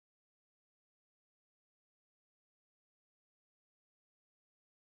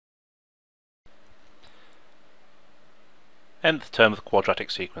Nth term of the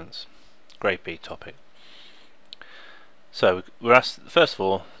quadratic sequence, grade B topic. So we're asked, first of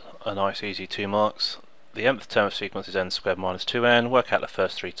all, a nice easy 2 marks. The nth term of sequence is n squared minus 2n. Work out the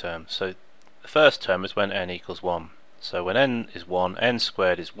first 3 terms. So the first term is when n equals 1. So when n is 1, n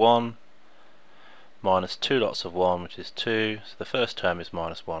squared is 1 minus 2 lots of 1, which is 2. So the first term is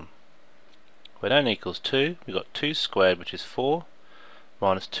minus 1. When n equals 2, we've got 2 squared, which is 4,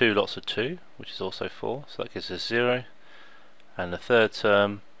 minus 2 lots of 2, which is also 4. So that gives us 0. And the third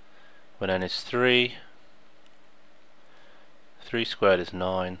term, when n is 3, 3 squared is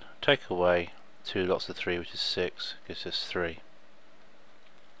 9, take away 2 lots of 3, which is 6, gives us 3.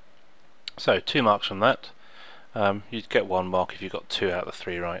 So 2 marks from that. You'd get 1 mark if you got 2 out of the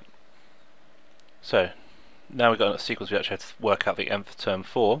 3 right. So now we've got a sequence we actually have to work out the nth term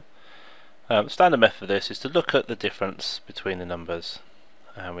for. Standard method for this is to look at the difference between the numbers.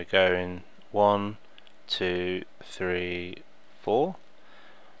 And we go in 1, 2, 3, 4.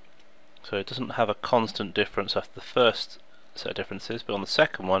 So it doesn't have a constant difference after the first set of differences, but on the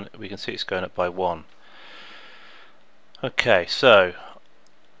second one we can see it's going up by 1. Okay, so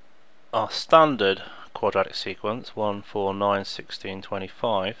our standard quadratic sequence 1, 4, 9, 16,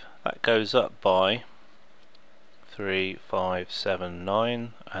 25, that goes up by 3, 5, 7,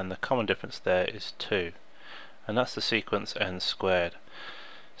 9, and the common difference there is 2, and that's the sequence n squared.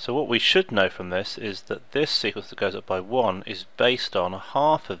 So what we should know from this is that this sequence that goes up by 1 is based on a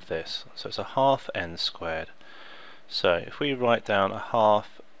half of this, so it's a half n squared. So if we write down a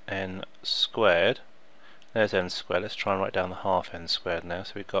half n squared, there's n squared. Let's try and write down the half n squared now.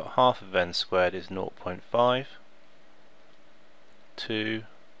 So we've got half of n squared is 0.5, 2,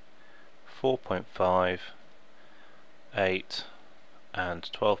 4.5, 8, and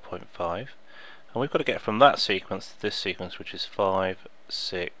 12.5. And we've got to get from that sequence to this sequence, which is 5,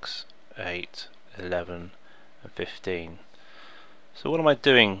 6, 8, 11, and 15. So what am I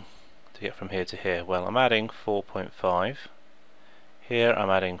doing to get from here to here? Well, I'm adding 4.5. Here I'm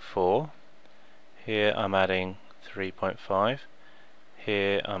adding 4. Here I'm adding 3.5.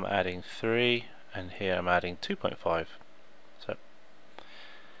 Here I'm adding 3. And here I'm adding 2.5. So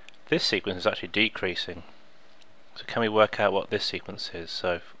this sequence is actually decreasing. So can we work out what this sequence is?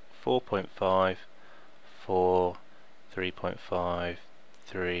 So 4.5, 4, 3.5,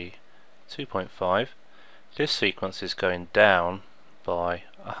 3, 2.5. This sequence is going down by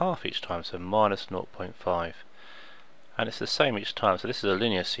a half each time, so minus 0.5. And it's the same each time, so this is a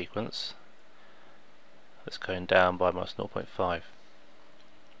linear sequence that's going down by minus 0.5.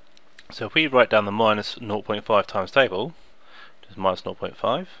 So if we write down the minus 0.5 times table, just minus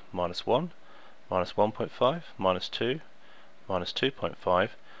 0.5, minus 1, minus 1.5, minus 2, minus 2.5,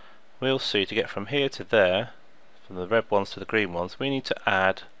 we'll see to get from here to there, from the red ones to the green ones, we need to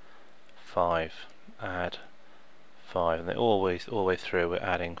add 5. Add 5, and all the way through we're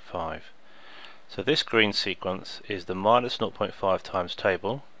adding 5. So this green sequence is the minus 0.5 times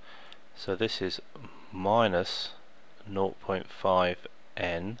table, so this is minus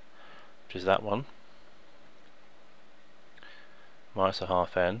 0.5n, which is that one, minus a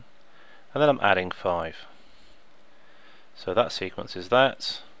half n, and then I'm adding 5. So that sequence is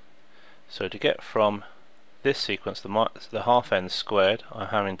that. So to get from this sequence, the half n squared, I'm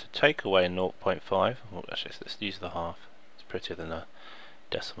having to take away 0.5. Well, actually, let's use the half. It's prettier than the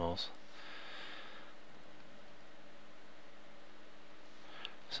decimals.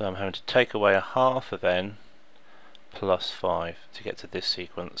 So I'm having to take away a half of n plus 5 to get to this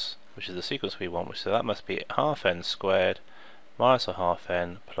sequence, which is the sequence we want. So that must be half n squared minus a half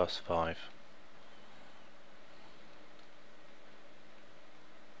n plus 5.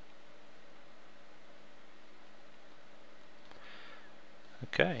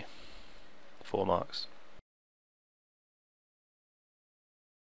 Okay, 4 marks.